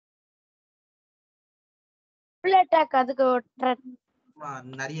Full attack அதுக்கு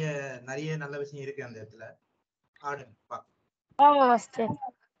நிறைய நிறைய நல்ல விஷயம் இருக்கு அந்த இடத்துல. ஆடுங்க பாக்க. ஆமா மாஸ்டர்.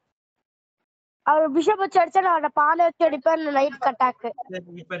 அவர் பிஷப் வச்சு அடிச்சா நான் பானை வச்சு அடிப்பேன். Night attack.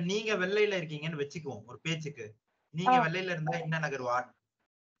 இப்ப நீங்க வெள்ளையில இருக்கீங்கன்னு வெச்சுக்குவோம் ஒரு பேச்சுக்கு. நீங்க வெள்ளையில இருந்தா என்ன நகர்வா?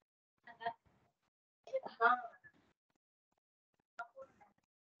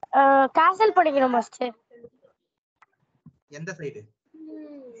 கேன்சல் பண்ணிக்கணும் மாஸ்டர். எந்த சைடு?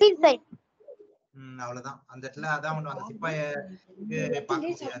 C side. அவ்வளவுதான். அந்த இடத்துல அதான் ஒண்ணு, அந்த சிப்பாயை பார்க்க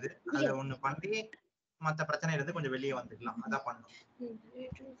முடியாது. அத ஒண்ணு பண்ணி மத்த பிரச்சனையில இருந்து கொஞ்சம் வெளியே வந்துக்கலாம். அதான் பண்ணணும்.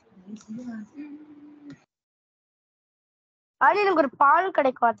 அது எனக்கு ஒரு பால்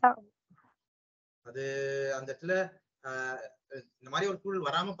கிடைக்கும். அதான் அது அந்த இடத்துல இந்த மாதிரி ஒரு கூழ்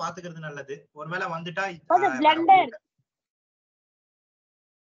வராம பாத்துக்கிறது நல்லது. ஒருவேளை வந்துட்டா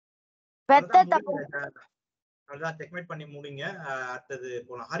அதான் செக்மேட் பண்ணி முடிங்க. அடுத்தது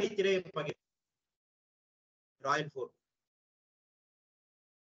போலாம். ஹரி திரை ராயல் 4.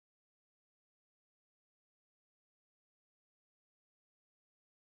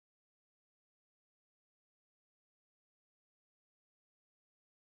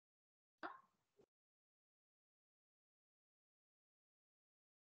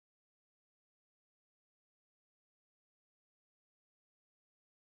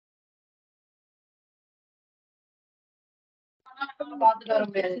 பாத்துட்டு வர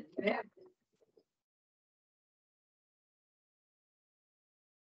முடியாது.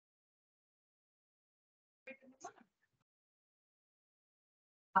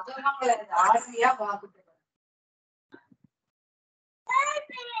 ஆசையா பாத்துட்டு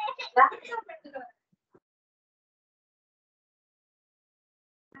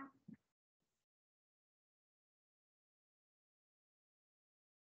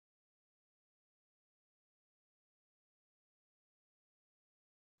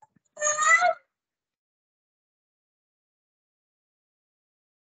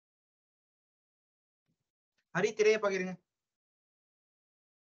ஹரி திரையை பாக்குறீங்க.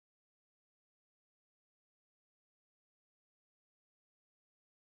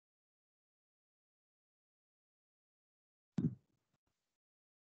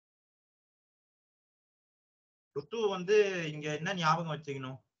 ருத்து வந்து இங்க என்ன ஞாபகம்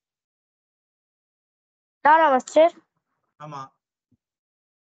வச்சுக்கணும்? ஆமா,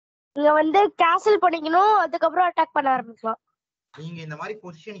 இங்க வந்து கேன்சல் பண்ணிக்கணும். அதுக்கப்புறம் அட்டாக் பண்ண ஆரம்பிக்கலாம். நீங்க இந்த மாதிரி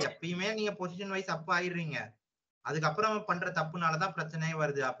பொசிஷன் எப்பயுமே நீங்க பொசிஷன் வைஸ் அப் ஆயிடுறீங்க. அதுக்கப்புறம் பண்ற தப்புனாலதான் பிரச்சனையே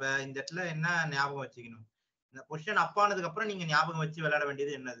வருது. அப்ப இந்த இடத்துல என்ன ஞாபகம் வச்சுக்கணும்? இந்த பொசிஷன் அப் ஆனதுக்கு அப்புறம் நீங்க ஞாபகம் வச்சு விளையாட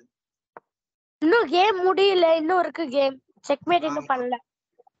வேண்டியது என்னது? இன்னும் கேம் முடியல, இன்னும் இருக்கு கேம். செக்மேட் இன்னும் பண்ணல.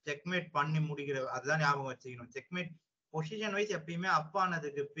 செக்மேட் பண்ணி முடிக்கிற அதுதான் ஞாபகம் வச்சுக்கணும். செக்மேட் பொசிஷன் வைஸ் எப்பயுமே அப்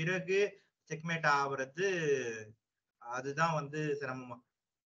ஆனதுக்கு பிறகு செக்மேட் ஆகுறது, அதுதான் வந்து சிரமமா.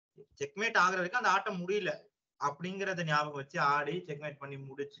 செக்மேட் ஆகுற வரைக்கும் அந்த ஆட்டம் முடியல அப்படிங்கறத ஞாபகம் வச்சு ஆடி செக்மேட் பண்ணி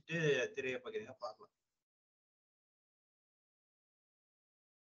முடிச்சுட்டு திரைய பகிர்ங்க பார்க்கலாம்.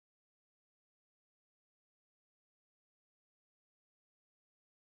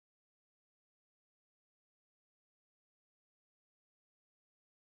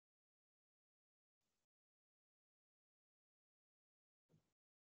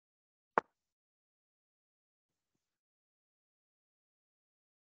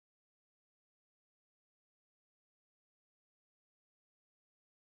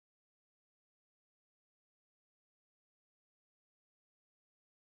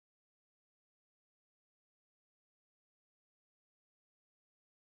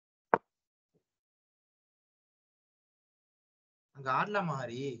 அங்க ஆடலாமா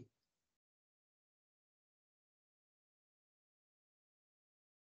ஹரி?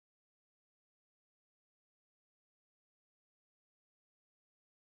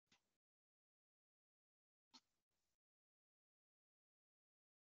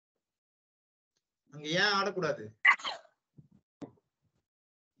 அங்க ஏன் ஆடக்கூடாது?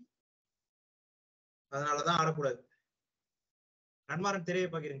 அதனாலதான் ஆடக்கூடாது. நன்மாரன் திரையை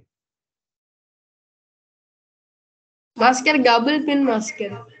பகிருங்க. மாஸ்கர் டபுள் பின்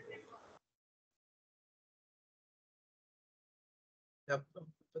மாஸ்கர்.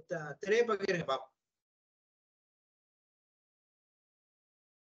 திரையை பகிருங்க பாப்போம்.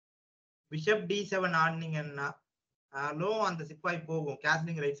 பிஷப் D7 ஆடினீங்கன்னா அந்த சிப்பாய் போகும்,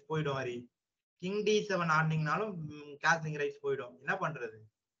 கேஸ்லிங் ரைட்ஸ் போயிடும். Hari king D7 ஆடினீங்கனாலும் castling rights போயிடும். என்ன பண்றது?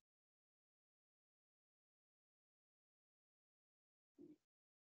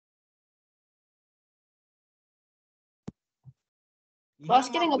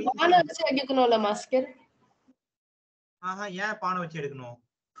 மாஸ்கர் இங்க பானை வச்சு எடுக்கணும்ல மாஸ்கர்? ஏன் பானை வச்சு எடுக்கணும்?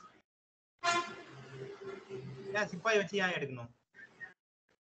 ஏன் சிப்பாய் வச்சு ஏன் எடுக்கணும்?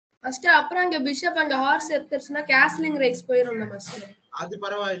 மாஸ்டர் அப்புறம் அங்க பிஷப் அங்க ஹார்ஸ் எடுத்துச்சுன்னா கேஸ்லிங் ரைஸ் போயிரும்ல மாஸ்டர். அது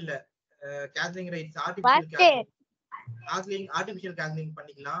பரவாயில்ல. Castling rights master artificial castling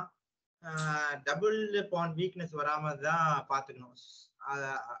பண்ணிக்கலாம். டபுள் பான் வீக்னஸ் வராம தான் பாத்துக்கணும்.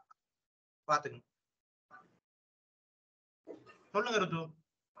 பாத்துக்கணும். சொல்லுங்க ருத்து.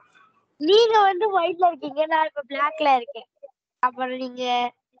 நீங்க வந்து ஒயிட்ல இருக்கீங்க, நான் இப்ப பிளாக்ல இருக்கேன். அப்புறம் நீங்க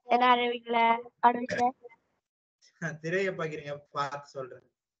என்ன ஆடுவீங்களா? திரைய பாக்குறீங்க, பார்த்து சொல்றேன்.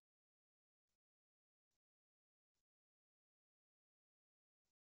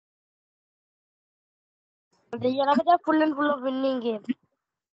 எனக்கு தான் full and full winning game.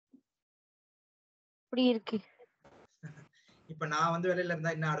 இப்படி இருக்கு. இப்ப நான் வந்து வெளியில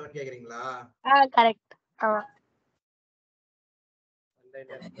இருந்தா என்ன ஆடுவேன்னு கேக்குறீங்களா? கரெக்ட். ஆமா.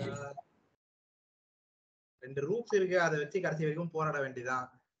 ரெண்டு ரூட்ஸ் இருக்கு, அதை வச்சு கடைசி வரைக்கும் போராட வேண்டியதான்.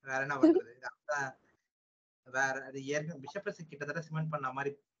 வேற என்ன பண்றது? வேற அது ஏற்கனவே பிஷப்ஸ் கிட்டத்தட்ட சிமெண்ட் பண்ண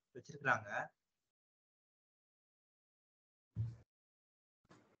மாதிரி வச்சிருக்காங்க.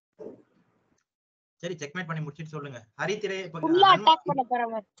 சரி, செக்மேட் பண்ணி முடிச்சிட்டு சொல்லுங்க. ஹரி திரை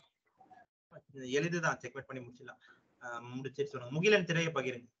எளிதுதான், செக்மேட் பண்ணி முடிச்சிடலாம். முடிச்சிட்டு சொல்லுங்க. முகிலன் திரையை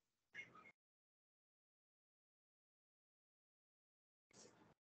பகிருங்க.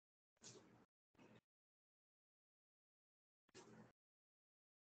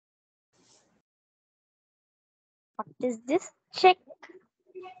 What is this? Check.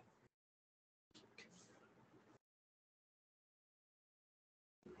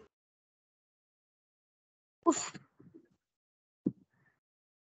 Oof.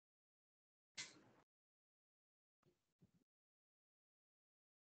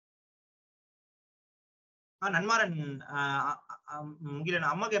 Nanmaran Mugilan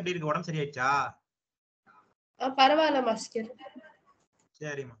அம்மாக்கு எப்படி இருக்கு? உடம்பு சரியாயிடுச்சா? பரவாயில்ல மாஸ்டர்.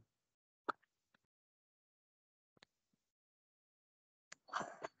 சரிம்மா.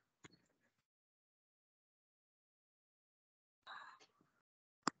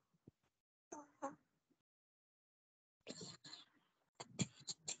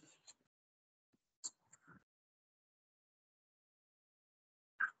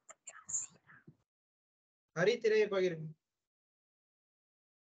 ஹரி திரையை பகிருங்க.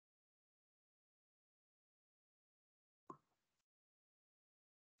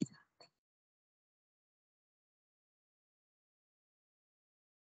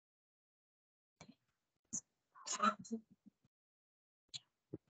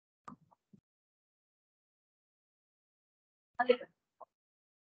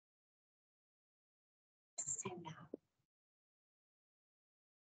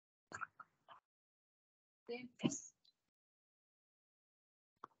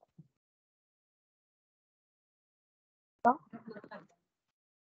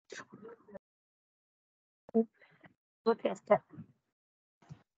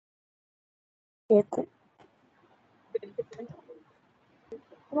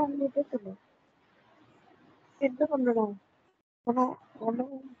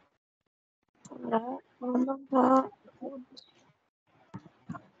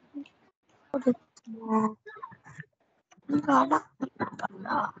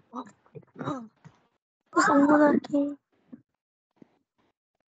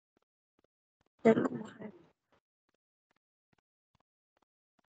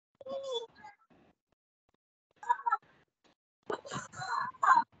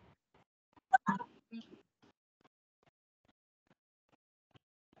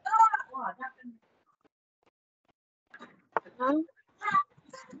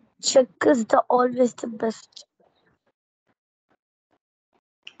 Check is always the best.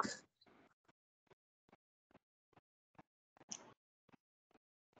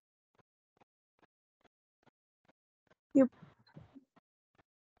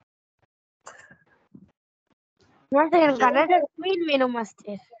 எனக்கு another queen வேணும்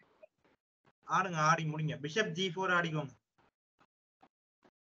மாஸ்டர். ஆடுங்க, ஆடி முடிங்க. Bishop G4 ஆடிக்கோங்க.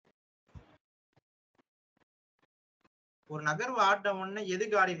 ஒரு நகர்வு ஆட்ட உடனே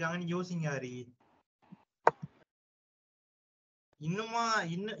எதுக்கு ஆடி இருக்காங்கன்னு யோசிங்க ஹரி.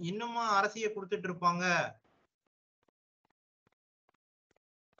 இன்னுமா அரசிய கொடுத்துட்டு இருப்பாங்க.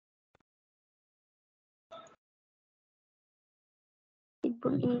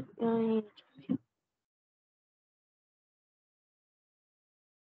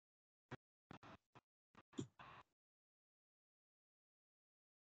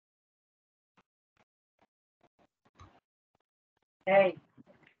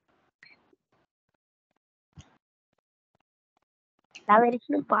 நான்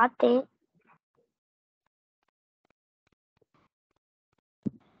வரைக்கும் பார்த்தேன்.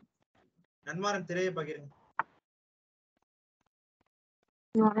 நன்மாரன் திரையை பகிருங்க.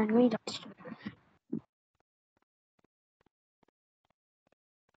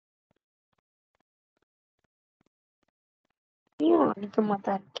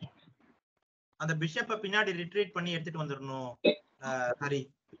 அந்த பிஷப்ப பின்னாடி ரிட்ரீட் பண்ணி எடுத்துட்டு வந்துடணும். ஹரி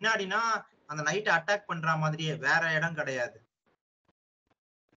பின்னாடினா அந்த நைட் அட்டாக் பண்ற மாதிரியே வேற இடம் கிடையாது.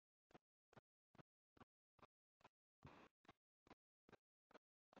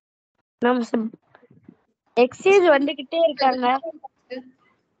 நம்ம எக்ஸைஸ் வந்துகிட்டே இருக்காங்க.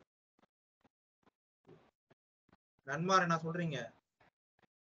 நன்மார் என்ன சொல்றீங்க?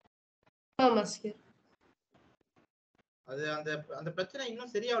 அது அந்த அந்த பிரச்சனை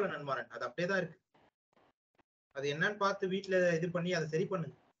இன்னும் சரியாவல நன்மாரன். அது அப்படியே தான் இருக்கு. அது என்னன்னு பார்த்து வீட்ல இது பண்ணி அதை சரி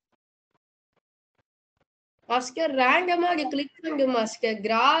பண்ணுங்க. மாஸ்டர் ரேண்டமா கிளிக் பண்ணுங்க மாஸ்டர்.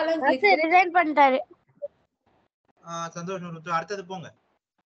 கிராலாம் கிளிக் ரிசைன் பண்ணிட்டாரு. சந்தோஷம் ருத்து. அடுத்தது போங்க.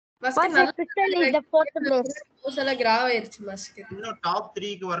 Master crystal is the 4th place. Osala கிராவ் ஆயிருச்சு மாஸ்டர். இன்னும் டாப்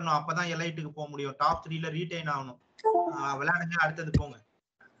 3க்கு வரணும். அப்பதான் எலைட்டுக்கு போக முடியும். டாப் 3ல ரீடைன் ஆகணும். விளையாடுங்க. அடுத்தது போங்க.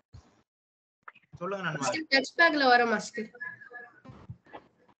 சொல்லுங்க நண்பா. டச் பேக்ல வர மாஸ்டர்.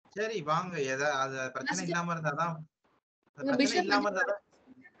 சரி வாங்க. அது பிரச்சனை இல்லாம இருந்தாதான் பிரச்சனை இல்லாம இருந்தாதான்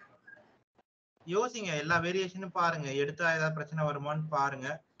யோசிங்க. எல்லா வேரியேஷனும் பாருங்க. எடுத்தா ஏதாவது பிரச்சனை வருமான்னு பாருங்க.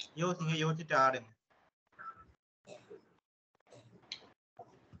 யோசிங்க. யோசிச்சுட்டு ஆடுங்க.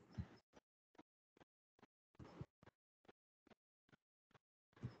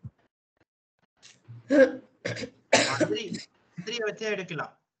 மந்திரியை வச்சே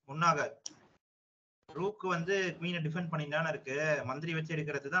எடுக்கலாம். ஒன்னாகாது. ரூக்கு வந்து குவீனை டிஃபெண்ட் பண்ணிதானே இருக்கு. மந்திரி வச்சு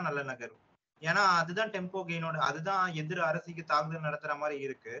எடுக்கிறது தான் நல்ல நகர். ஏன்னா அதுதான் டெம்போ கெயினோட, அதுதான் எதிர் அரசிக்கு தாக்குதல் நடத்துற மாதிரி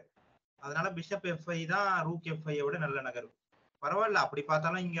இருக்கு. அதனால பிஷப் எஃப்ஐ தான் ரூக் எஃப்ஐ விட நல்ல நகரும். பரவாயில்ல. அப்படி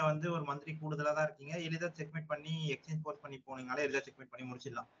பார்த்தாலும் இங்க வந்து ஒரு மந்திரி கூடுதலா தான் இருக்கீங்க. எளிதா செக்மேட் பண்ணி எக்ஸ்சேஞ்ச் போர்ட் பண்ணி போனீங்களே எளிதா செக்மேட் பண்ணி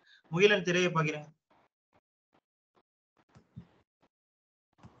முடிச்சிடலாம். முகிலன் திரையை பகிருங்க.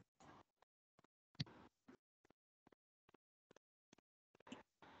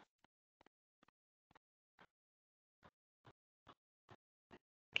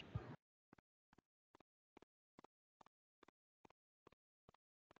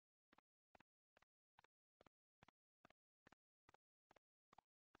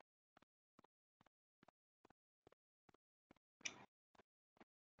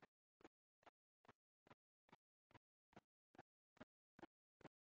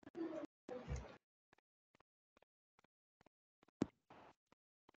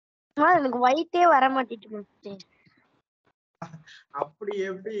 எனக்கு ஒயிட்டே வர மாட்டேங்குது. அப்படி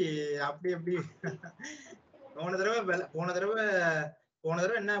எப்படி போன தடவை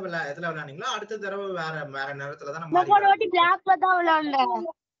என்ன எதுல விளையாண்டீங்களோ அடுத்த தடவை வேற நேரத்துல தான் பிளாக்ல தான் விளையாண்டேன்.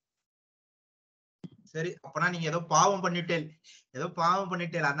 சரி அப்பனா நீங்க ஏதோ பாவம் பண்ணிட்டேன்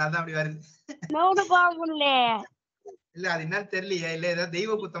அதனாலதான் அப்படி வருது. பாவம் இல்ல அது என்னன்னு தெரியலையே. இல்ல ஏதாவது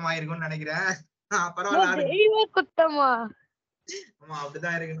தெய்வ குத்தமா இருக்கும்னு நினைக்கிறேன். பரவாயில்ல. தெய்வ குத்தமா? ஆமா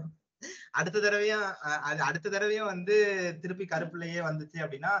அப்படிதான் இருக்கணும். அடுத்த தடவையும் வந்து திருப்பி கருப்புலயே வந்துச்சு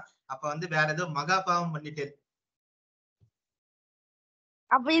அப்படின்னா அப்ப வந்து வேற ஏதோ மகா பாவம் பண்ணிட்டேன்.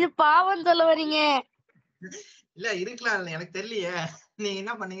 அப்ப இது பாவம் சொல்ல வரீங்க? இல்ல இருக்கலாம். எனக்கு தெரியலையே. நீங்க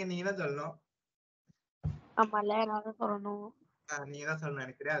என்ன பண்ணீங்க? நீங்க தான் சொல்லணும். ஆமால நான் தான் சொல்லணும். நீங்க தான் சொல்லணும்.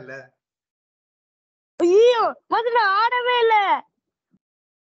 நினைக்கிறேன் இல்ல. ஐயோ முதல்ல ஆடவே இல்ல.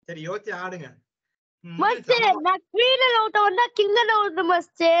 சரி யோசிச்சு ஆடுங்க. மாஸ்டர் நான் குவீன் அவுட் வந்தா கிங் அவுட்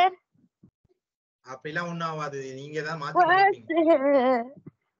மாஸ்டர். அப்படிலாம் ஒண்ணும் ஆகாது. நீங்க தான் மாத்தி பண்ணிப்பீங்க.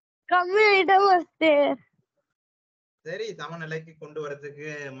 கம்மிட்ட மாஸ்டர். சரி சமநிலைக்கு கொண்டு வரதுக்கு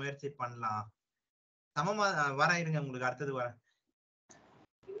முயற்சி பண்ணலாம். சமமா வர இருங்க. உங்களுக்கு அடுத்தது வர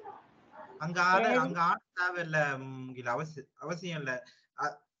அங்க ஆட தேவையில்ல. அவசியம் இல்ல.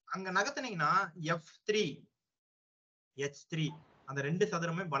 அங்க நகர்த்தினீங்கன்னா F3 H3 அந்த 2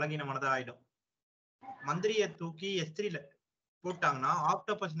 சதுரமே பலகீனமானதா ஆயிடும். மந்திரியை தூக்கி S3ல போட்டாங்கன்னா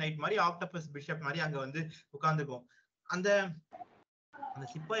ஆக்டோபஸ் நைட் மாதிரி ஆக்டோபஸ் பிஷப் மாதிரி அங்க வந்து உட்கார்ந்துக்கும். அந்த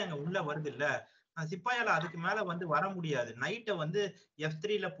சிப்பாய் அங்க உள்ள வருது இல்ல, அந்த சிப்பாயால அதுக்கு மேல வந்து வர முடியாது. நைட்டை வந்து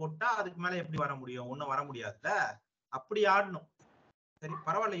F3ல போட்டா அதுக்கு மேல எப்படி வர முடியும்? ஒன்னும் வர முடியாதுல்ல. அப்படி ஆடணும். சரி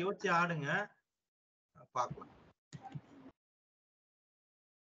பரவாயில்ல. யோசிச்சு ஆடுங்க. பார்க்கலாம்.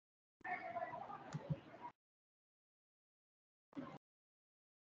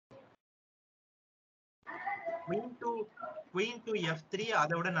 Queen to F3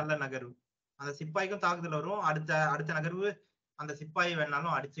 அதை விட நல்ல நகர்வு. அந்த சிப்பாய்க்கும் தாக்குதல் வரும். அடுத்த நகர்வு அந்த சிப்பாயை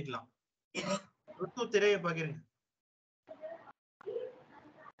வேணாலும் அடிச்சுக்கலாம். திரையை பகிருங்க.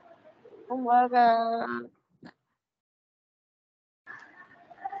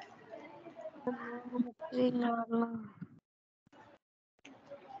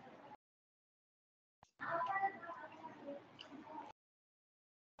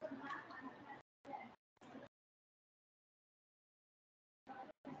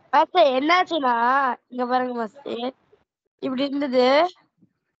 மாஸ்டர் என்னாச்சுன்னா இங்க பாருங்க மாஸ்டர், இப்படி இருந்தது.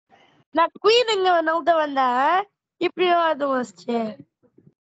 நான் குயின் இங்க நவுத்த வந்தேன், இப்படியும் அது மாஸ்டர்.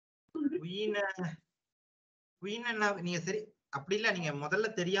 குயின் என்ன நீங்க சரி அப்படி இல்ல, நீங்க முதல்ல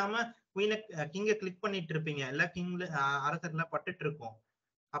தெரியாம குயினை கிங்க கிளிக் பண்ணிட்டு இருப்பீங்க, இல்ல கிங்ல அரசர்ல பட்டுட்டு இருக்கும்.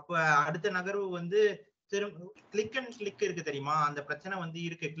 அப்ப அடுத்த நகர்வு வந்து கிளிக் அண்ட் கிளிக் இருக்கு தெரியுமா, அந்த பிரச்சனை வந்து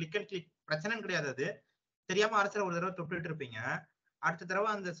இருக்கு. கிளிக் அண்ட் கிளிக் பிரச்சனைன்னு கிடையாது, அது தெரியாம அரசரை ஒரு தடவை தொட்டுட்டு இருப்பீங்க. அடுத்த தடவை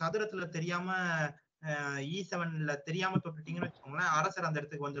அந்த சதுரத்துல தெரியாம E7ல தெரியாம தொட்டுட்டீங்கன்னு வச்சுக்கோங்களேன், அரசர் அந்த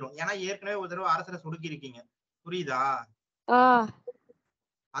இடத்துக்கு வந்துடும். ஏன்னா ஏற்கனவே ஒரு தடவை அரசரை சொடுக்கி இருக்கீங்க, புரியுதா?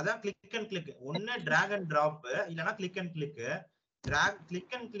 அதான் கிளிக் அண்ட் கிளிக். ஒன்னு டிராக் அண்ட் டிராப், இல்லைன்னா click and click.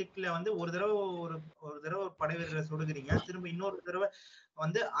 Click and கிளிக்ல வந்து ஒரு தடவை ஒரு படை வீரரை சொடுக்குறீங்க, திரும்ப இன்னொரு தடவை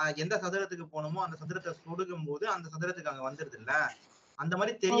வந்து எந்த சதுரத்துக்கு போகணுமோ அந்த சதுரத்தை சொடுக்கும் போது அந்த சதுரத்துக்கு அங்க வந்துருது இல்ல. அந்த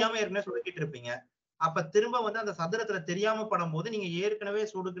மாதிரி தெரியாம ஏற்கனவே சொடுக்கிட்டு இருப்பீங்க. அப்ப திரும்ப வந்து அந்த சதுரத்துல தெரியாம படும் போது நீங்க ஏற்கனவே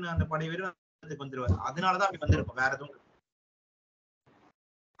சொடுக்குன அந்த படை வீரர் வந்துருவாரு. அதனாலதான் அப்படி வந்திருக்கும், வேற எதுவும்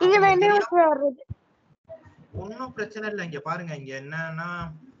ஒன்னும் பிரச்சனை இல்லை. இங்க பாருங்க, இங்க என்னன்னா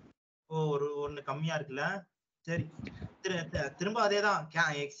ஒண்ணு கம்மியா இருக்குல்ல. சரி, திரும்ப அதேதான்,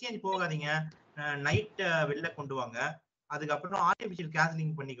 எக்ஸ்சேஞ்ச் போகாதீங்க, நைட் வெளில கொண்டு வாங்க, அதுக்கப்புறம் ஆர்டிபிஷியல்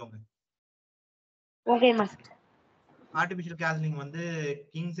கேஸ்லிங் பண்ணிக்கோங்க. ஆர்டிபிஷியல் கேஸ்லிங் வந்து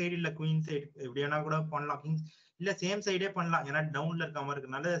கிங் சைடு இல்ல குயின் சைடு எப்படி வேணா கூட பண்ணலாம். கிங் இல்ல சேம் சைடே பண்ணலாம், ஏன்னா டவுன்ல இருக்க மாதிரி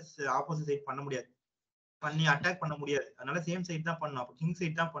இருக்கனால ஆப்போசிட் சைடு பண்ண முடியாது, பண்ணி அட்டாக் பண்ண முடியாது. அதனால சேம் சைடு தான் பண்ணணும். அப்போ கிங்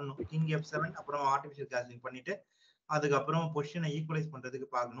சைடு தான் பண்ணணும். கிங் F7 அப்புறம் ஆர்டிபிஷியல் கேஸ்லிங் பண்ணிட்டு அதுக்கப்புறம் பொசிஷனை ஈக்குவலைஸ் பண்றதுக்கு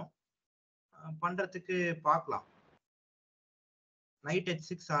பார்க்கணும். பண்றதுக்கு பார்க்கலாம். நைட்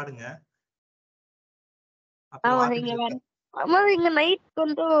H6 ஆடுங்க. இங்க நைட்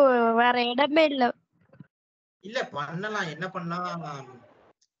வந்து வேற இடமே இல்ல பண்ணலாம். என்ன பண்ணலாம்,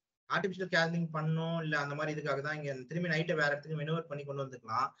 ஆர்டிபிஷியல் கேஸ்லிங் பண்ணும் இல்ல அந்த மாதிரி இதுக்காக தான் இங்க திரும்பி நைட்டை வேற இடத்துக்கு மெனுவர் பண்ணி கொண்டு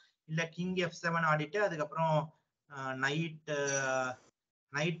வந்துக்கலாம். இல்ல கிங் F7 ஆடிட்டு அதுக்கப்புறம்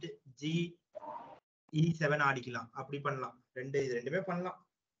நைட் E7 ஆடிக்கலாம். அப்படி பண்ணலாம், ரெண்டுமே பண்ணலாம்.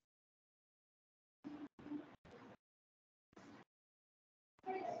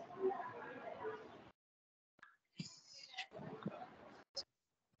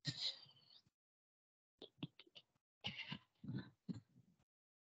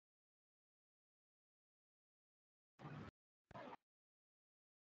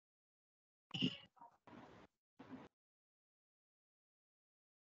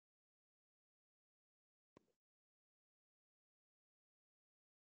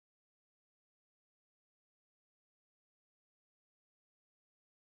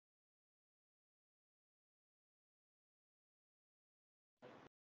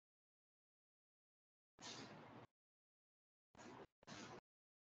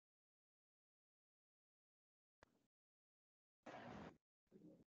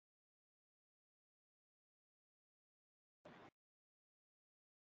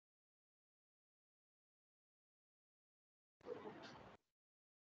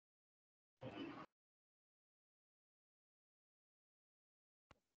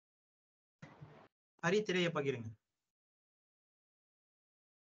 ஹரி திரையை பகிருங்க.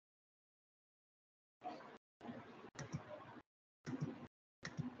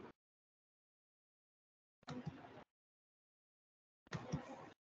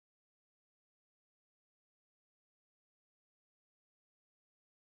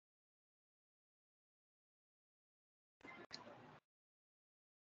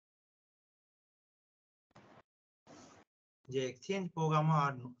 எக்ஸ்சேஞ்ச் போகாம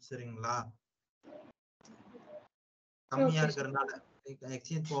ஆடணும், சரிங்களா? கம்மியா இருக்கிறதுனால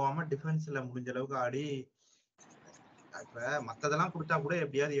எக்ஸ்சேஞ்ச் போகாம டிஃபென்ஸ்ல முடிஞ்ச அளவுக்கு ஆடி, இப்ப மத்ததெல்லாம் கொடுத்தா கூட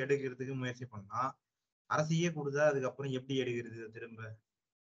எப்படியாவது எடுக்கிறதுக்கு முயற்சி பண்ணலாம். அரசியே கொடுத்தா அதுக்கப்புறம் எப்படி எடுக்கிறது திரும்ப?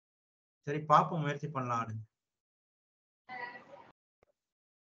 சரி பாப்போம், முயற்சி பண்ணலாம், ஆடுங்க.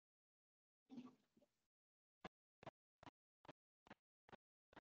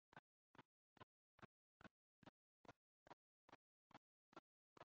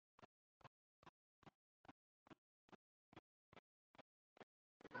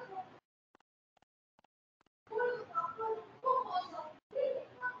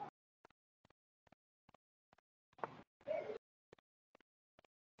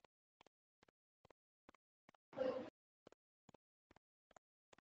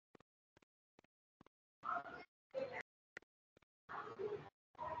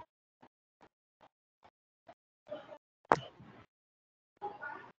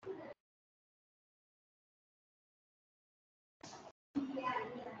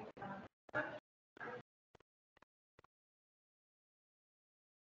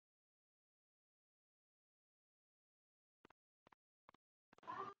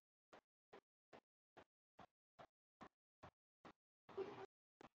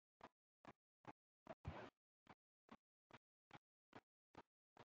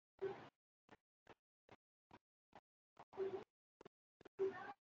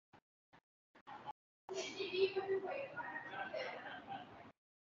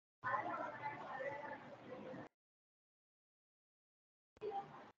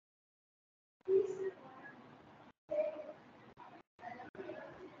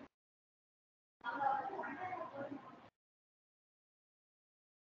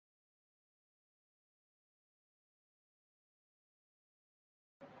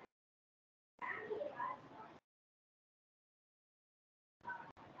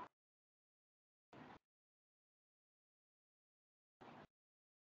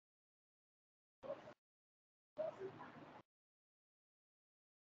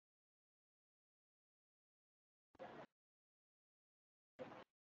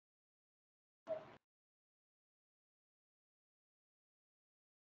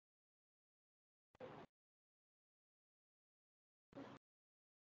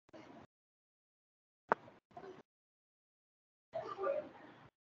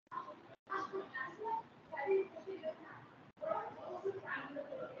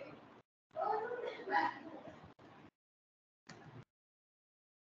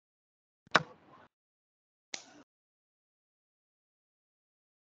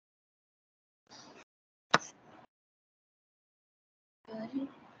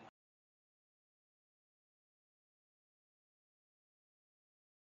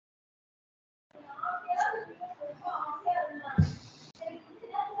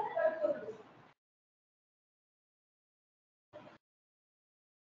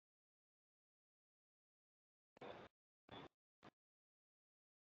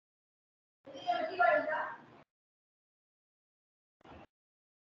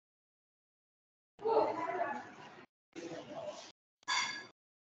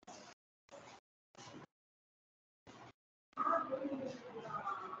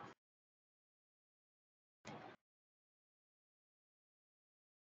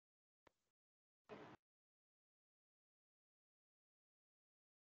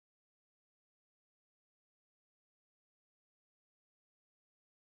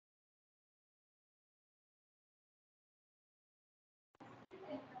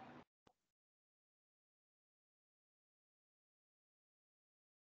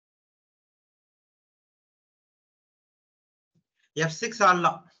 F6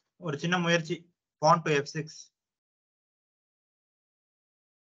 ஆடலாம். ஒரு சின்ன முயற்சி. pawn to F6.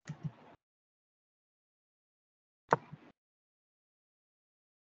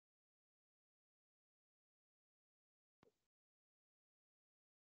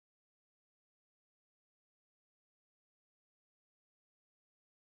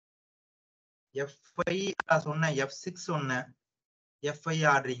 F5 நான் சொன்னேன், F6 சொன்னேன், F5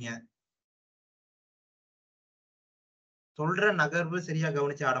 ஆடுறீங்க. சொல்ற நகர்வு சரியா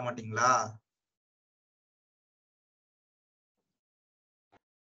கவனிச்சு ஆட மாட்டீங்களா?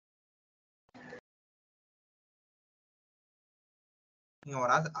 நீங்க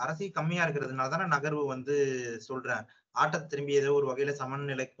ஒரு அரசி கம்மியா இருக்கிறதுனால தானே நகர்வு வந்து சொல்றேன். ஆட்டத்தை திரும்பி ஏதோ ஒரு வகையில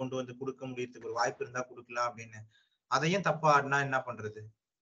சமநிலைக்கு கொண்டு வந்து கொடுக்க முடியறதுக்கு ஒரு வாய்ப்பு இருந்தா கொடுக்கலாம் அப்படின்னு. அதையும் தப்பா ஆடினா என்ன பண்றது?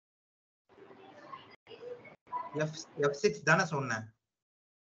 F6 தானே சொன்னேன்.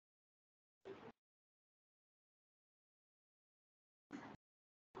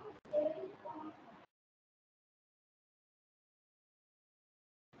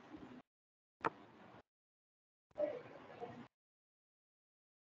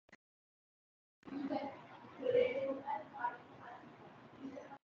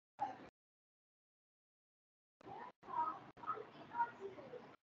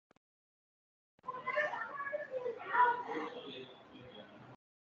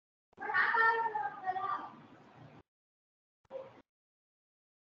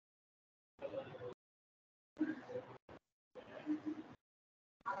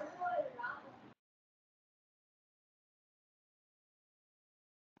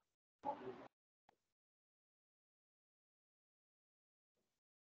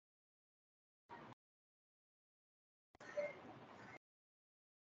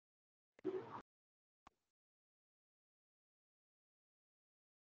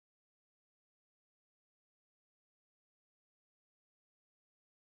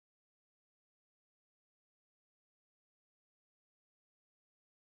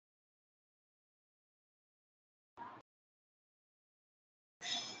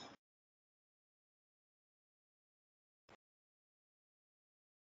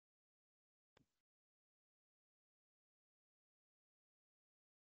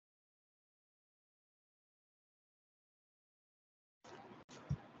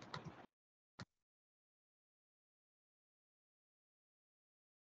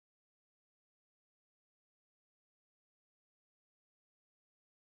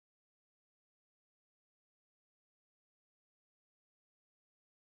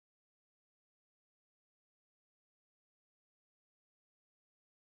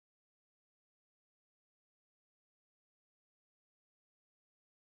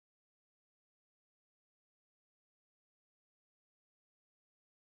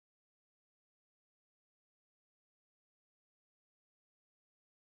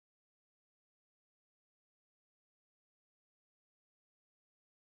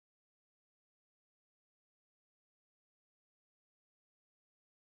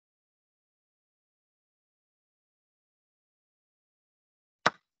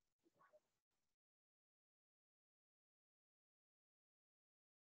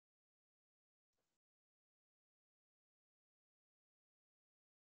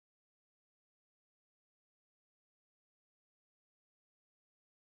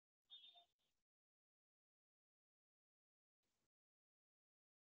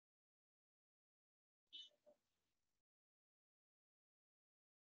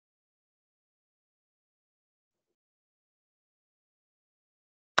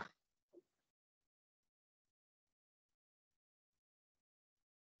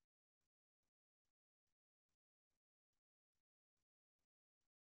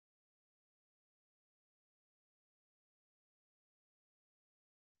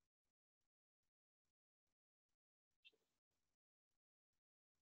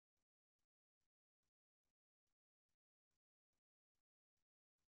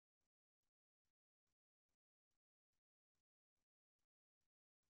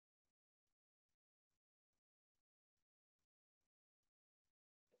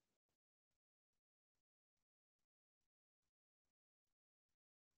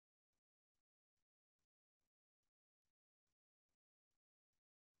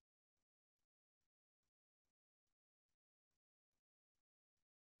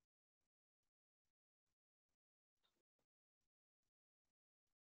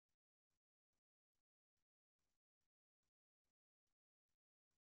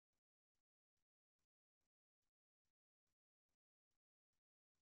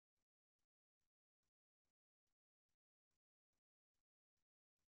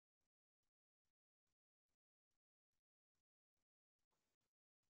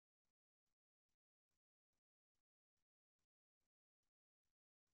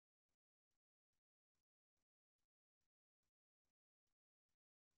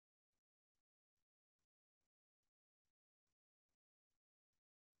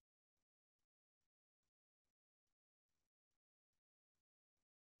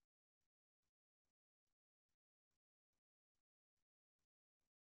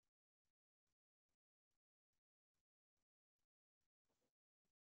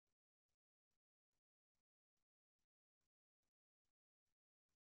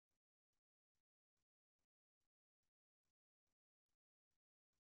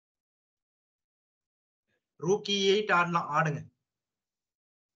 ரூக்கி 8 ஆடலாம், ஆடுங்க.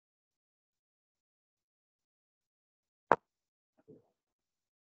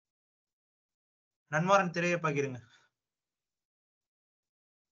 நன்மாரன் திரையை பகிருங்க.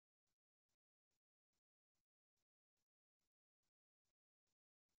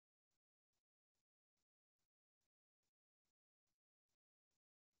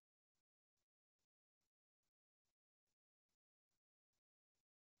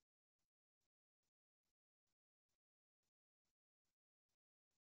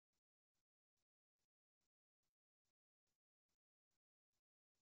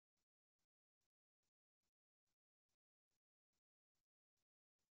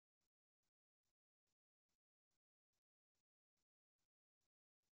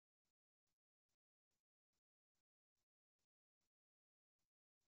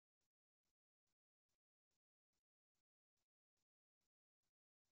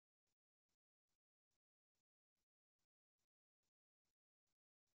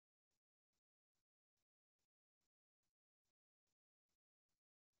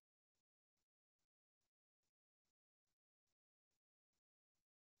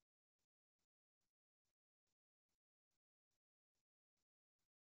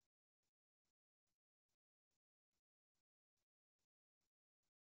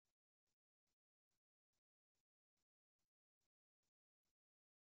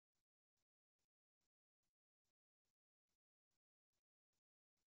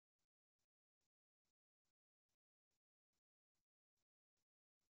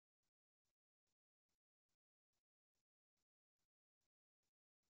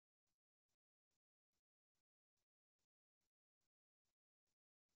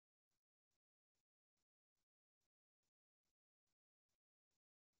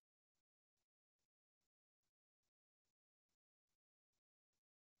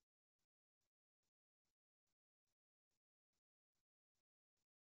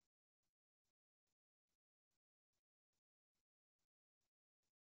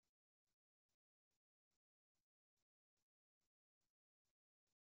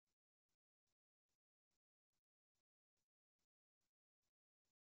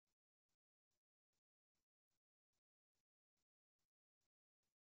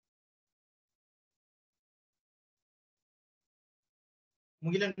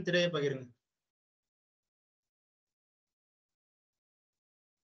 முகிலன் திரையை பகிருங்க.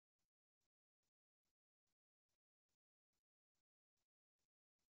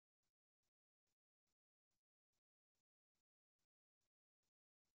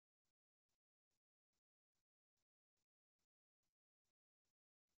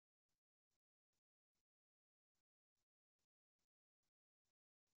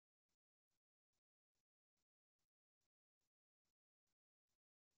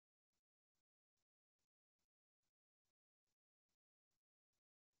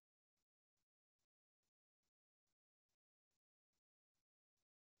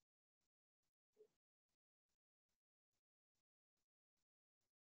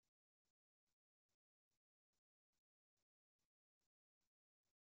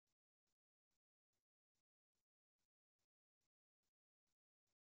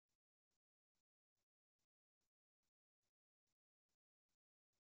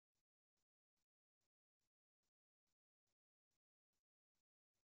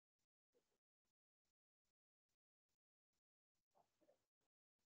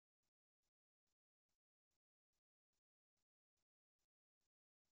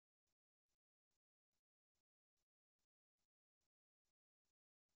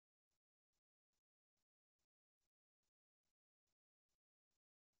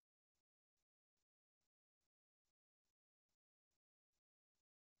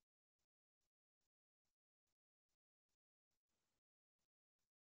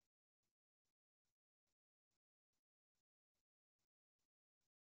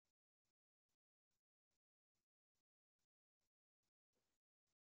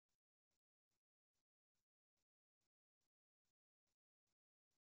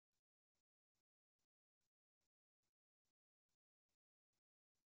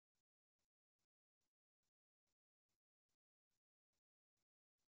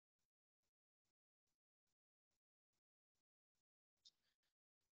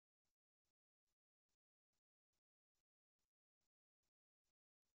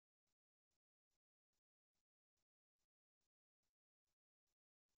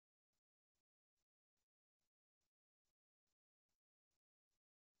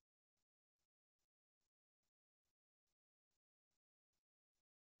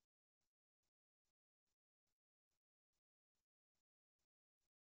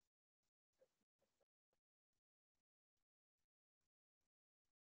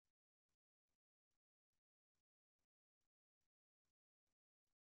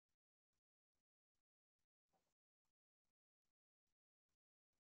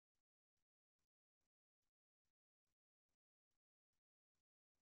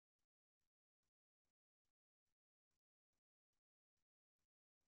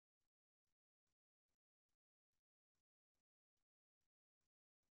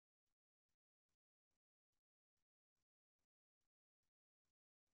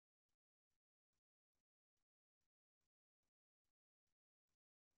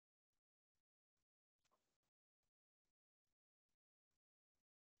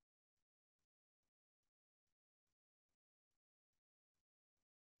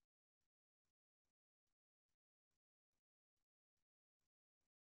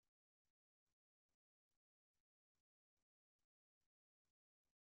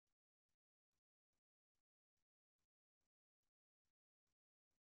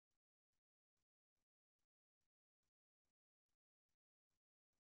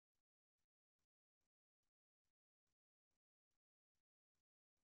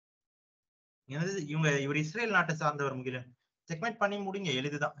 இவர் இஸ்ரேல் நாட்டை சார்ந்தவர் முகிலன். செக்மேட் பண்ணி முடிங்க,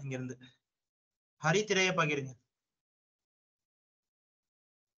 எளிதுதான். இங்க இருந்து ஹரி திரையை பகிருங்க.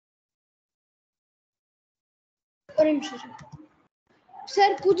 ஒரு நிமிஷம்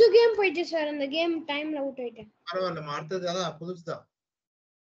சார், புது கேம் போயிட்டு சார், அந்த கேம் டைம்ல அவுட் ஆயிட்டேன். பரவாயில்ல, அடுத்தது அதான் புதுசுதான்.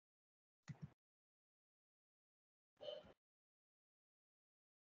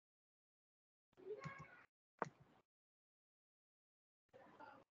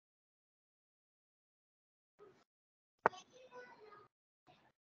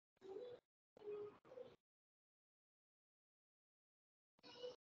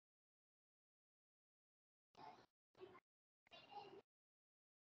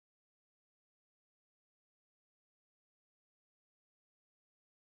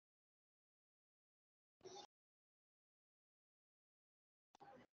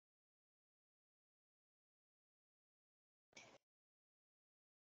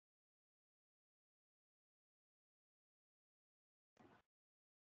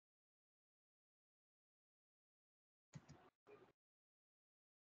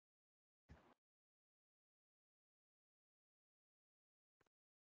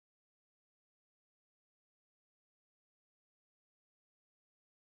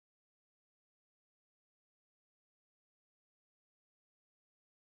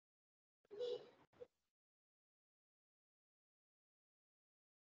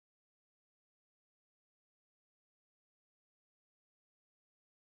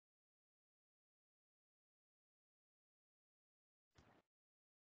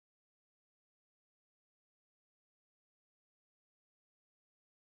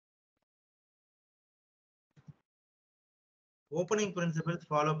 ஓப்பனிங் பிரின்சிபல்ஸ்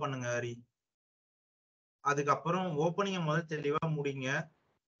ஃபாலோ பண்ணுங்க ஹரி. அதுக்கப்புறம் ஓப்பனிங்க முதல் தெளிவா முடிங்க.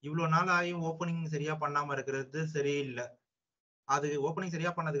 இவ்வளவு நாள் ஆகி ஓப்பனிங் சரியா பண்ணாம இருக்கிறது சரியில்லை. அது ஓப்பனிங்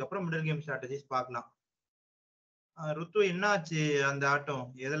சரியா பண்ணதுக்கு அப்புறம் மிடில் கேம் ஸ்ட்ராட்டஜிஸ் பார்க்கலாம். ருத்து, என்ன ஆச்சு அந்த ஆட்டம்?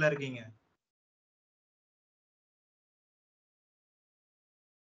 எதுல இருக்கீங்க?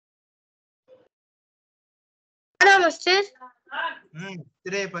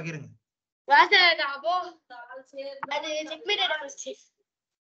 திரையை பகிருங்க.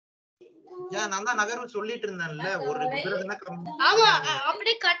 நான் தான் நகர்வு சொல்லிட்டு இருந்தேன்ல, ஒரு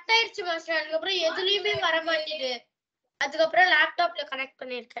அப்படியே கட் ஆயிருச்சு மாஸ்டர். அதுக்கப்புறம் எதுலயுமே வர மாட்டேங்குது. அதுக்கப்புறம் லேப்டாப்ல கனெக்ட்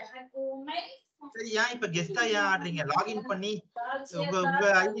பண்ணிருக்கேன். சரி, ஏன் இப்ப கெஸ்டா ஏன் ஆடுறீங்க? லாகின் பண்ணி உங்க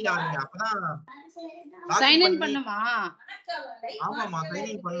ஐடில ஆடுங்க. அப்பதான் சைன் இன் பண்ணுமா? ஆமாமா, சைன்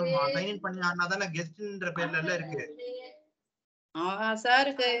இன் பண்ணுமா. சைன் இன் பண்ணி ஆடினா தானே கெஸ்ட்ன்ற பேர்ல எல்லாம் இருக்கு.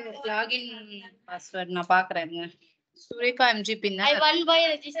 சாருக்கு லாகின் பாஸ்வேர்ட் நான் பாக்குறேங்க. Surekha MG bin. I one by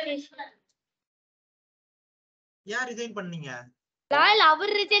registration. யார் ரிசைன் பண்ணீங்க? லால்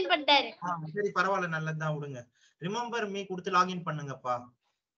அவர் ரிசைன் பண்ணிட்டாரு. சரி, பரவாயில்ல, நல்லதுதான், விடுங்க. ரிமெம்பர் மீ கொடுத்து லாகின் பண்ணுங்கப்பா.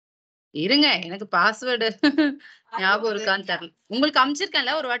 இருங்க, எனக்கு பாஸ்வேர்டு ஞாபகம் இருக்கான்னு தெரியல. உங்களுக்கு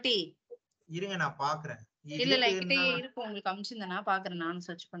அமிச்சிருக்கேன்ல ஒரு வாட்டி. இருங்க, நான் பாக்குறேன். இல்ல என்கிட்ட இருக்கு, உங்களுக்கு அமிச்சிருந்தேன், நான் பாக்குறேன், நானும்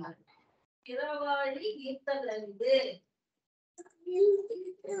சர்ச் பண்றேன்.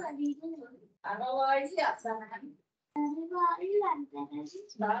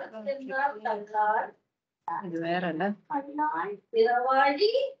 இது வேற இல்ல.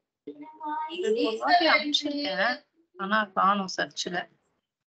 ஆனா காணோம் சர்ச்ல.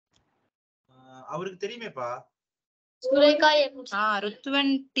 அவருக்கு தெரியுமேப்பா.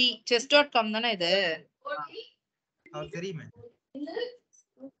 ருத்வன் டி chess.com தானே இது? அவருக்கு தெரியுமே.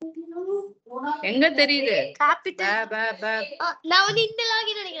 எங்க தெரியுது? நான் வந்து இந்த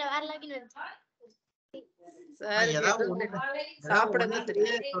லாகின் நினைக்கிறேன், வேற லாகின் நினைச்சேன்.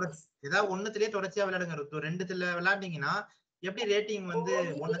 ஏதாவது ஒண்ணுத்திலேயே தொடர்ச்சியா விளையாடுங்க ருத்து. ரெண்டுத்துல விளையாண்டீங்கன்னா எப்படி ரேட்டிங் வந்து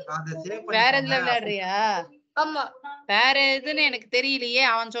வேற எதுல விளையாடுறியா? ஆமா, வேற எதுன்னு எனக்கு தெரியலையே.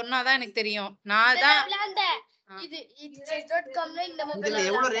 அவன் சொன்னாதான் எனக்கு தெரியும். நான் தான்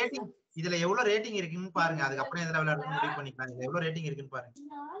இதுல எவ்வளவு ரேட்டிங் இருக்குன்னு பாருங்க. அதுக்கப்புறம் எதுல விளையாடணும்னு முடிவு பண்ணிக்கலாம். இதுல எவ்வளவு ரேட்டிங் இருக்குன்னு பாருங்க.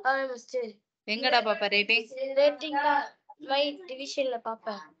 எங்கடா பாப்பா ரேட்டிங்? மை டிவிஷன்ல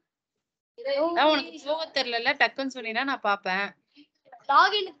பாப்பேன். உனக்கு போக தெரியல, டக்குன்னு சொன்னீனா நான் பாப்பேன்.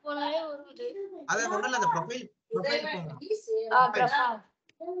 லாகினுக்கு போனாலே வருது. அத ஒண்ணுல அந்த ப்ரொஃபைல் போங்க.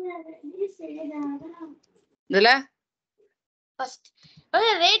 இதுல ஃபர்ஸ்ட்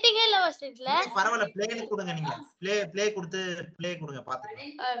ரேட்டிங்கே இல்ல ஃபர்ஸ்ட் இதுல. பரவாயில்ல, ப்ளே கொடுங்க. நீங்க ப்ளே கொடுத்து ப்ளே கொடுங்க,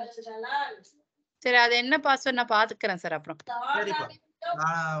 பாத்துக்கலாம். சரி, அது என்ன பாஸ்வேர்ட் நான் பாத்துக்கறேன் சார் அப்புறம். சரிப்பா,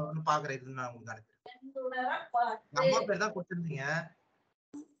 நான் ஒன்னு பாக்குறேன். இது நான் உங்களுக்கு அனுப்புறேன். அம்மா பேர் தான் கொடுத்திருந்தீங்க.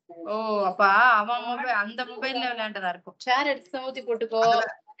 ஓ, அப்பா அவன் மொபைல், அந்த மொபைல்ல விளையாண்டதா இருக்கும். சேர் எடுத்து சமூத்தி போட்டுக்கோ.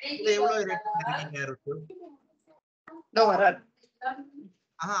 இதுல எவ்வளவு ரேட்டிங் இருக்கீங்க ருத்து? இதோ வராரு.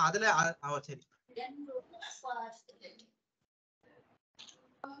 அதுல சரி.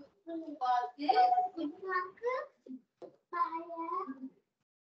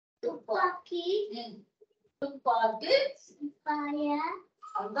 துப்பாக்கி துப்பாக்கு பாய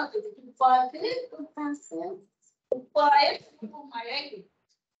அதுதான் துப்பாக்கு துப்பாக்கு துப்பாய மழை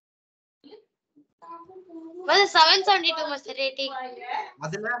 772 மாஸ்டர் ரேட்டிங்.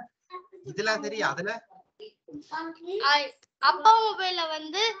 அதுல இதுல தெரியும் அதுல அப்பா மொபைல்ல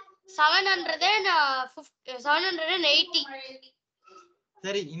வந்து 780.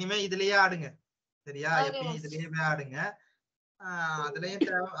 சரி இனிமே இதுலயே ஆடுங்க சரியா எப்பயும் இதுலயே ஆடுங்க அதுலயும்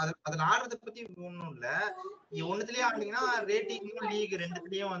அதுல ஆடுறத பத்தி ஒண்ணும் இல்ல ஒண்ணுலயே ஆடுனீங்கன்னா ரேட்டிங்கும் லீக்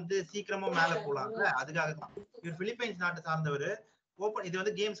ரெண்டுத்துலயும் வந்து சீக்கிரமா மேல போலாம்ல அதுக்காக தான் இவர் பிலிப்பைன்ஸ் நாட்டை சார்ந்தவர் ஓபன் இது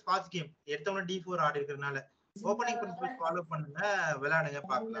வந்து கேம் ஸ்காட்ச் கேம் எடுத்தவன D4 ஆடி இருக்கிறதுனால ஓபனிங் பிரின்சிபல் ஃபாலோ பண்ணுங்க விளையாடுங்க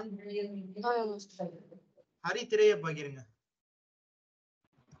பாக்கலாம் ஹரி திரைய பகிருங்க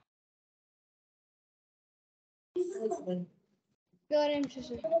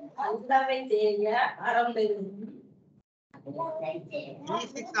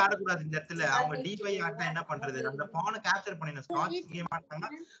D6 ஆடக்கூடாது இந்த இடத்துல அவங்க D5 ஆடினா என்ன பண்றது அந்த பானை கேப்சர் பண்ணிடணும் ஸ்காட்ச் கேம் ஆடினாங்கன்னா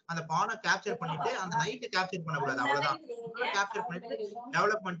அந்த பானை கேப்சர் பண்ணிட்டு அந்த நைட் கேப்சர் பண்ணக்கூடாது அவ்வளவுதான் கேப்சர் பண்ணிட்டு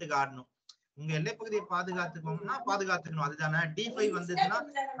டெவலப்மெண்ட்டுக்கு ஆடணும் உங்க எல்லை பகுதியை பாதுகாத்துக்கோங்கன்னா பாதுகாத்துக்கணும் அதுதானே D5 வந்ததுன்னா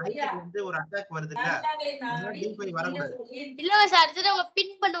நைட்டுக்கு வந்து ஒரு அட்டாக் வருது இல்ல D5 வரக்கூடாது இல்ல சார் அடுத்து அவங்க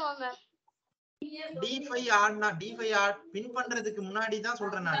பின் பண்ணுவாங்க D5 ஆடினா D5 பின் பண்றதுக்கு முன்னாடி தான்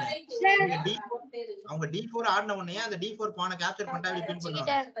சொல்றேன் நானு அவங்க D4 ஆடின உடனே அந்த D4 பானை கேப்சர் பண்ணிட்டா அப்படி பின்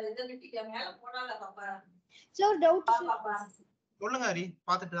பண்ணுவாங்க சார் டவுட் சொல்லுங்க ஹரி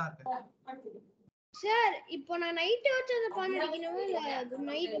பாத்துட்டு தான் இருக்கேன் சார் இப்போ நான் நைட் வச்சு அந்த பானை அடிக்கணுமா இல்ல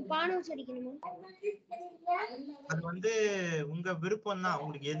நைட் பானை வச்சு அடிக்கணுமா அது வந்து உங்க விருப்பம் தான்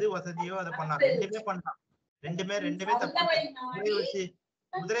உங்களுக்கு எது வசதியோ அதை பண்ணலாம் ரெண்டுமே தப்பு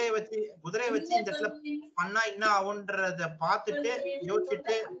குதிரையை வச்சு இந்த இடத்துல பண்ணா என்ன ஆகுன்றத பாத்துட்டு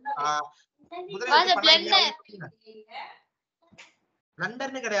யோசிச்சுட்டு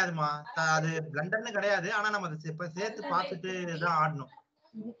பிளண்டர்னு கிடையாதுமா அது பிளண்டர்னு கிடையாது ஆனா நம்ம சேர்த்து பார்த்துட்டு தான் ஆடணும்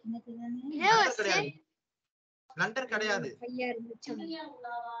பிளண்டர் கிடையாது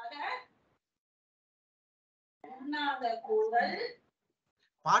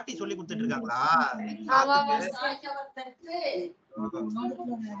பாட்டி சொல்லி கொடுத்துட்டு இருக்காங்களா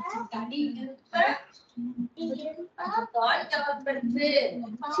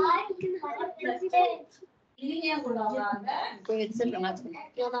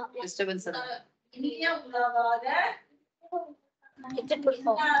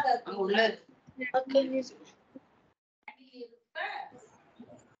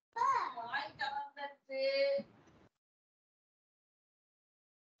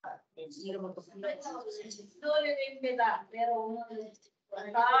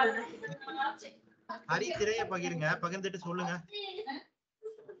ஹரி திரைய பகிருங்க பகிர்ந்துட்டு சொல்லுங்க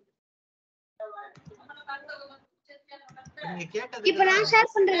நீங்க கேட்டது இப்போ நான்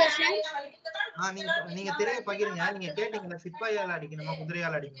ஷேர் பண்றேன் சார் நீங்க திரைய பகிருங்க நீங்க கேட்டீங்கல சிப்பாயால அடிக்கணுமா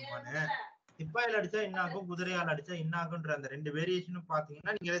குதிரையால அடிக்கணுமான்னு சிப்பாயால அடிச்சா என்ன ஆகும் குதிரையால அடிச்சா என்ன ஆகும்ன்ற அந்த ரெண்டு வேரியேஷனும்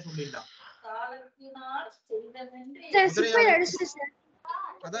பாத்தீங்கன்னா நீங்களே சொல்லிடலாம்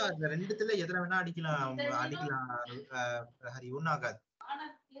அதான் இந்த ரெண்டுத்துல எதுல வேணா அடிக்கலாம் ஹரி ஒன்னும் ஆகாது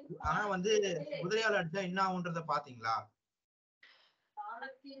ஆனா வந்து குதிரையால அடிச்சா என்ன ஆகுன்றத பாத்தீங்களா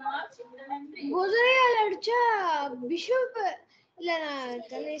குதிரையால அடிச்சா பிஷப் இல்ல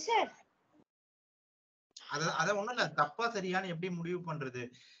சார் அத ஒண்ணும் இல்ல தப்பா சரியானு எப்படி முடிவு பண்றது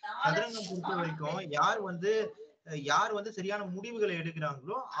சதுரங்கம் பொறுத்த வரைக்கும் யார் வந்து சரியான முடிவுகளை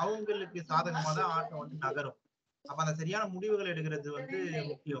எடுக்கிறாங்களோ அவங்களுக்கு சாதகமா தான் ஆட்டம் வந்து நகரும் அப்ப அந்த சரியான முடிவுகள் எடுக்கிறது வந்து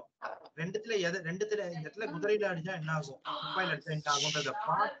முக்கியம் ரெண்டுத்துல இந்த இடத்துல குதிரையில அடிச்சா என்ன ஆகும் துப்பாயில அடிச்சா என்ன ஆகும்ன்றத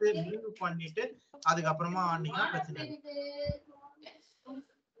பார்த்து முடிவு பண்ணிட்டு அதுக்கப்புறமா ஆடினீங்கன்னா பிரச்சனை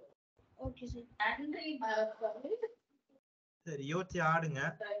சரி யோசிச்சு ஆடுங்க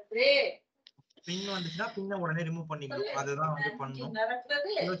பின் வந்துச்சுன்னா பின்ன உடனே ரிமூவ் பண்ணிக்கணும் அதுதான் வந்து பண்ணணும்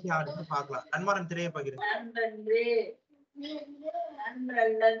யோசிச்சு ஆடுங்க பாக்கலாம் நன்மாரன் திரைய பகிருங்க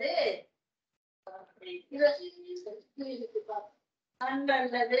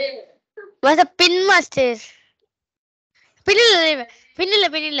பின் மாஸ்டர்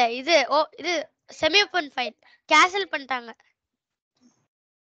பின்னில்ல இது இது செமி ஓபன் ஃபைட் கேன்சல் பண்ணிட்டாங்க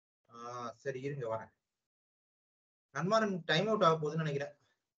சரி இருங்க வரேன் நன்மாரன் டைம் அவுட் ஆக போகுதுன்னு நினைக்கிறேன்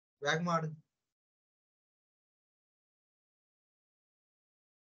வேகமா ஆடுங்க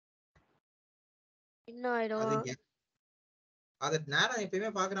இன்னும் ஆயிடும் அத நேரம் எப்பயுமே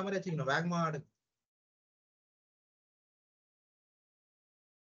பாக்குற மாதிரி வச்சுக்கணும் வேகமா ஆடுங்க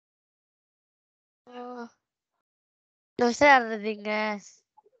ஆடுறதுங்க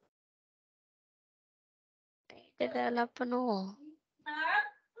டெவலப் பண்ணுவோம்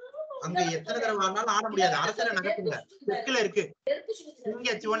அங்க எத்தனை தடவை ஆனாலும் ஆட முடியாது. அரசரை நகர்த்துங்க. தெற்குல இருக்கு.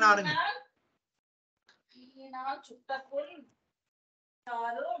 இங்க சிவன் ஆடுங்க.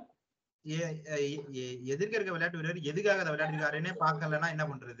 எதிர்க்க இருக்க விளையாட்டு வீரர் எதுக்காக அதை விளையாடுறாருன்னே பார்க்கலன்னா என்ன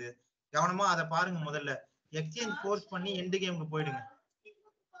பண்றது? கவனமா அதை பாருங்க. முதல்ல எக்ஸ்சேஞ்ச் ஃபோர்ஸ் பண்ணி எண்டு கேமுக்கு போயிடுங்க.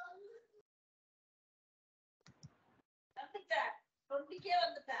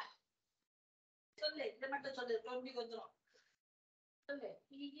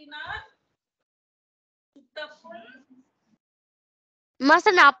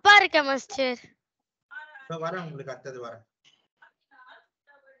 மாஸ்டர் நான் அப்பா இருக்கேன் மாஸ்டர். வரேன், உங்களுக்கு அடுத்தது வரேன்.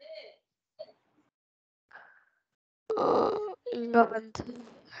 இங்க வந்து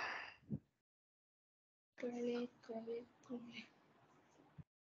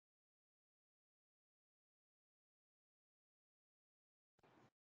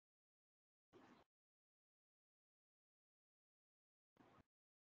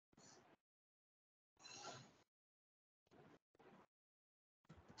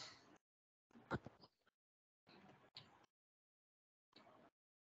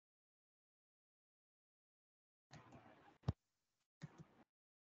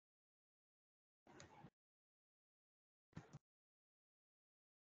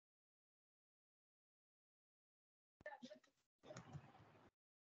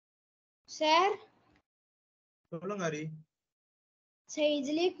சார் சொல்லுங்க ஹரி. சரி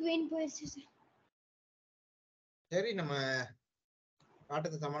இதுலயே குவீன் போயிடுச்சு சார். சரி, நம்ம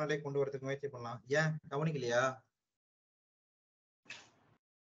ஆட்டத்தை சமநிலை கொண்டு வரதுக்கு முயற்சி பண்ணலாம். ஏன் கவனிக்கலையா?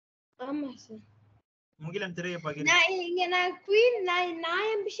 ஆமா சார். முகிலன் திரையை பகிர். நான் குவீன் நான்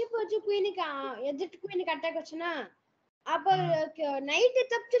என் பிஷப் வச்சு குவீனுக்கு எதிர்த்து குவீனுக்கு அட்டாக் வச்சேனா அப்ப நைட்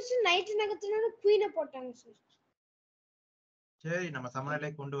தப்பிச்சிருச்சு. நைட் நகர்த்தினோட குவீனை போட்டாங்க சார். சரி, நம்ம சமநிலை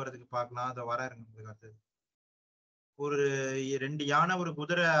கொண்டு வரதுக்கு பார்க்கலாம். அதை வர இருங்க. ஒரு 2 யானை ஒரு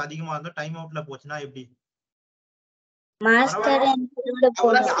குதிரை அதிகமா இருந்தா டைம் அவுட்ல போச்சுன்னா எப்படி? மாஸ்டர்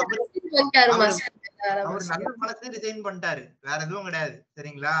அவர் நல்ல மனசு டிசைன் பண்ணிட்டாரு, வேற எதுவும் கிடையாது.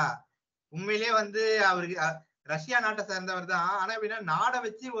 சரிங்களா? உண்மையிலேயே வந்து அவருக்கு ரஷ்யா நாட்டை சேர்ந்தவர் தான். ஆனா எப்படின்னா நாடை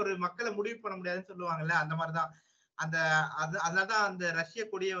வச்சு ஒரு மக்களை முடிவு பண்ண முடியாதுன்னு சொல்லுவாங்கல்ல, அந்த மாதிரிதான். அதனாலதான் அந்த ரஷ்ய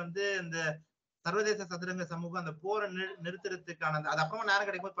கொடியை வந்து இந்த சர்வதேச சதுரங்க சமூகம் அந்த போரை நிறுத்துறதுக்கான அது அப்புறமா நேரம்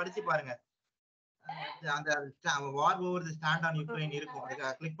கிடைக்கும் படிச்சு பாருங்க. அந்த வார் over the stand on Ukraine இருக்கும்.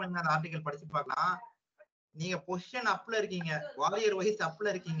 கிளிக் பண்ணி அந்த ஆர்டிகல் படிச்சு பார்க்கலாம். நீங்க பொசிஷன் அப்ல இருக்கீங்க, வாரியர் வைஸ்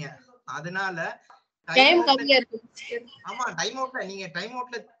அப்ல இருக்கீங்க. அதனால ஆமா டைம் அவுட்ல நீங்க டைம்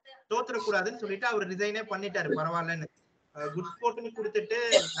அவுட்ல தோத்துற கூடாதுன்னு சொல்லிட்டு அவர் ரிசைனே பண்ணிட்டாரு. பரவாயில்லன்னு குட் ஸ்போர்ட்னு கொடுத்துட்டு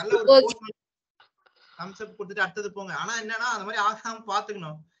நல்ல ஒரு கான்செப்ட் கொடுத்துட்டு அடுத்தது போங்க. ஆனா என்னன்னா அந்த மாதிரி ஆகாம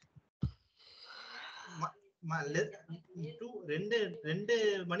பாத்துக்கணும். ரெண்டு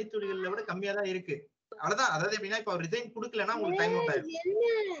மணித்துளிகளை விட கம்மியா தான் இருக்கு. அவ்வளவுதான். அதாவது எப்படின்னா இப்ப அவர் ரிசைன் கொடுக்கலன்னா உங்களுக்கு டைம் அவுட்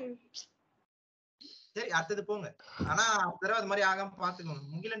ஆயிடும். சரி, அடுத்தது போங்க. ஆனா தடவை அது மாதிரி ஆகாம பாத்துக்கணும்.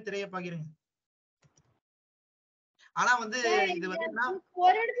 முகிலன் திரையை பாக்கிருங்க. ஆனா வந்து இது வந்து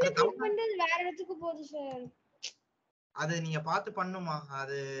ஒரு இடத்துல கிளிக் பண்ணது வேற இடத்துக்கு போகுது சார். அது நீங்க பார்த்து பண்ணுமா?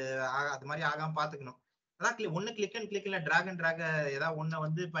 அது மாதிரி ஆகாம பாத்துக்கணும். அதான் ஒண்ணு கிளிக் அண்ட் கிளிக் இல்ல டிராக் அண்ட் டிராக் ஏதாவது ஒண்ணு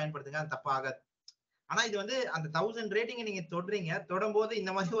வந்து பயன்படுத்துங்க. அது தப்பா ஆகாது. ஆனா இது வந்து அந்த 1000 ரேட்டிங் நீங்க தொடுறீங்க. தொடும் போது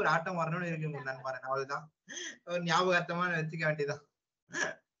இந்த மாதிரி ஒரு ஆட்டம் வரணும்னு இருக்கு உங்க நண்பன். அவ்வளவுதான். ஒரு ஞாபகார்த்தமா வச்சுக்க வேண்டியதான்.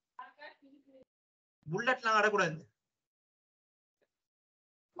 புல்லட்லாம் ஆடக்கூடாது.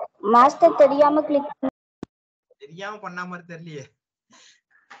 மாஸ்டர் தெரியாம கிளிக் தெரியாம பண்ண மாதிரி தெரியலையே.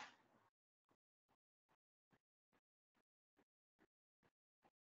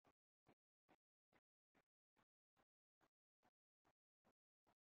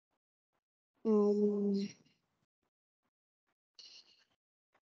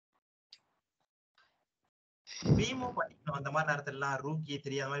 ப்ரீமூவ் பண்ணிக்கணும். அந்த மாதிரி நேரத்துல எல்லாம் ரூக்கி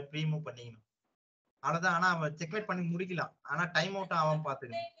தெரியாத மாதிரி ப்ரீமூவ் பண்ணிக்கணும். அவ்வளவுதான். ஆனா அவன் செக்மேட் பண்ணி முடிக்கலாம். ஆனா டைம் அவுட் அவன்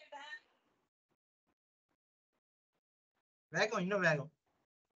பாத்துக்கணும். வேகம் இன்னும் வேகம்.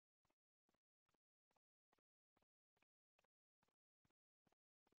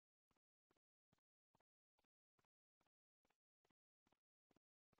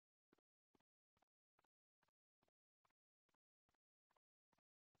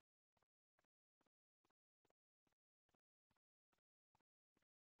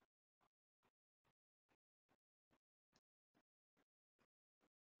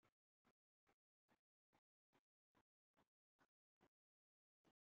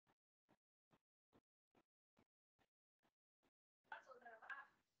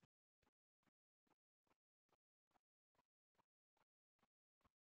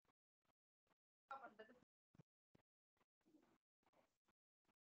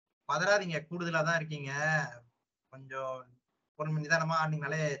 பதறாதீங்க, கூடுதலா தான் இருக்கீங்க. கொஞ்சம் ஒரு நிதானமா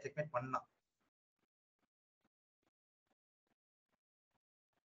ஆடினாலே செக்மேட் பண்ணலாம்.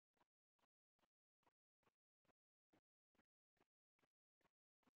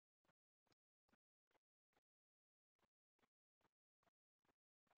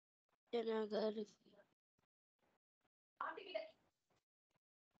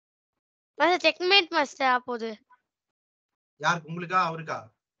 Checkmate master ஆப்போது. யாருக்கு? உங்களுக்கா அவருக்கா?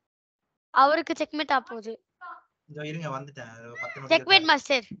 அவருக்கு செக்மேட் ஆப்போது. இதோ இருங்க வந்துட்டேன். 10 நிமிஷம் செக்மேட்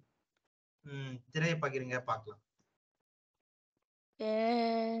மாஸ்டர். திரையை பாக்குறீங்க பார்க்கலாம்.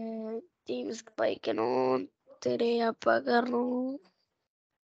 டீம்ஸ்க்கு போய்க்கணும், திரையா பார்க்கணும்.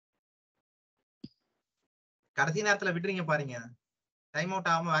 கடைசி நேரத்துல விட்டுறீங்க பாருங்க. டைம்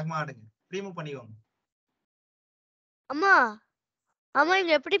அவுட் ஆகாம வேகமா ஆடுங்க. ப்ரீமூவ் பண்ணிக்கோங்க. அம்மா அம்மா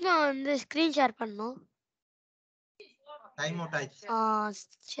இங்க எப்படிமா வந்து ஸ்கிரீன் ஷேர் பண்ணனும்? டைம் அவுட் ஆயிடுச்சு.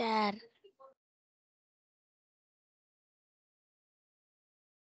 ஷேர்.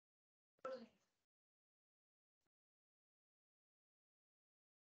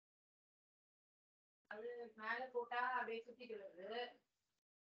 அது மேல போட்டா அப்படியே சுத்திட்டு வருது.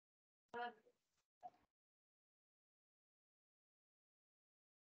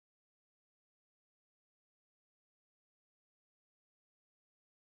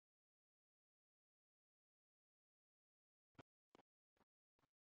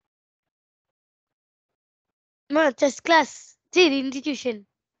 செஸ் கிளாஸ் சரி இன்ஸ்டிடியூஷன்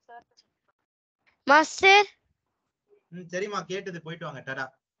மாஸ்டர். சரிம்மா கேட்டது. போயிட்டு வாங்க. டாடா.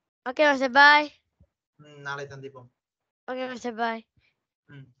 ஓகே மாஸ்டர் பாய். நாளை சந்திப்போம். ஓகே மாஸ்டர் பாய்.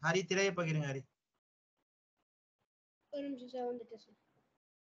 ஹரி திரையை பகிருங்க. ஹரி ஒரு நிமிஷம் சார் வந்துட்டேன் சார்.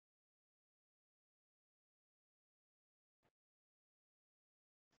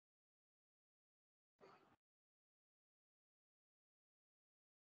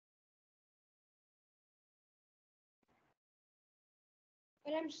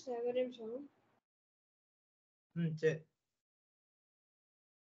 ஒரு நிமிஷம் சார் ஒரு நிமிஷம். சரி.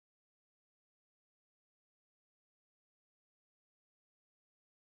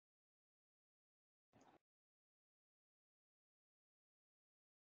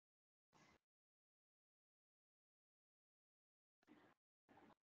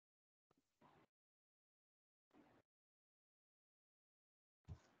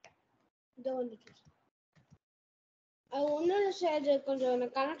 இதோ வந்துட்டேன் சார். அது ஒன்றும் இல்லை சார், இது கொஞ்சம்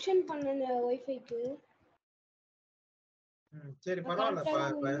கனெக்ஷன் பண்ண ஒய்ஃபைக்கு. சரி பரவாயில்ல.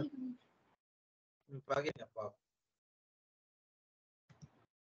 பகிருங்கப்பா.